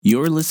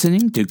You're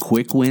listening to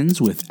Quick Wins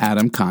with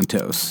Adam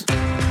Contos.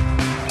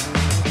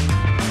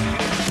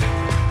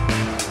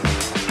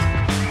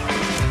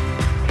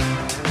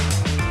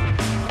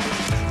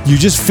 You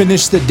just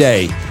finished the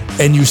day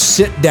and you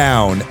sit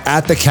down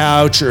at the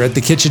couch or at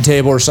the kitchen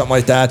table or something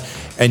like that,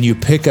 and you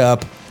pick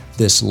up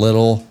this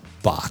little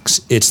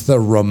box. It's the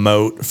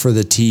remote for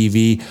the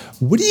TV.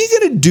 What are you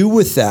going to do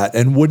with that?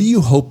 And what do you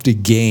hope to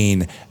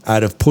gain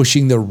out of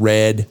pushing the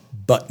red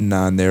button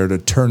on there to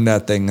turn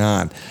that thing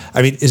on?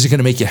 I mean, is it going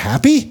to make you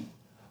happy?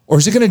 Or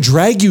is it going to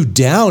drag you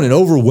down and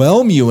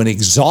overwhelm you and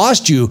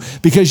exhaust you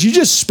because you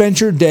just spent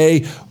your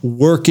day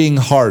working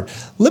hard?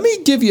 Let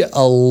me give you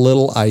a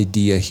little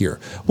idea here.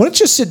 Why don't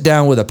you sit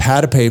down with a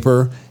pad of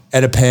paper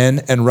and a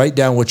pen and write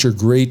down what you're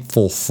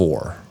grateful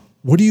for?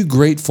 What are you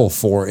grateful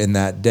for in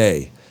that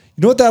day?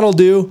 You know what that'll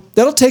do?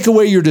 That'll take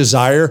away your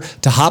desire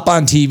to hop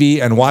on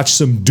TV and watch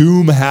some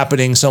doom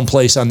happening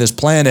someplace on this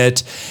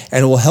planet,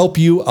 and it will help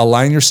you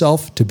align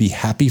yourself to be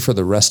happy for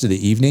the rest of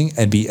the evening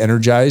and be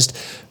energized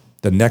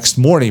the next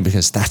morning,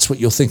 because that's what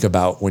you'll think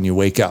about when you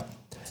wake up.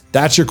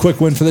 That's your quick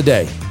win for the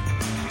day.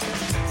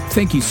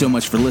 Thank you so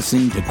much for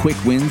listening to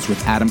Quick Wins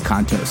with Adam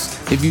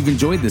Contos. If you've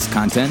enjoyed this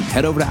content,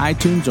 head over to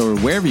iTunes or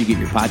wherever you get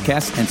your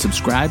podcasts and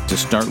subscribe to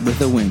Start With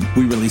a Win.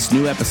 We release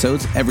new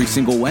episodes every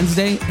single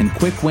Wednesday and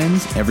quick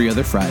wins every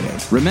other Friday.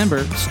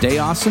 Remember, stay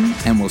awesome,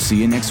 and we'll see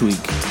you next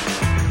week.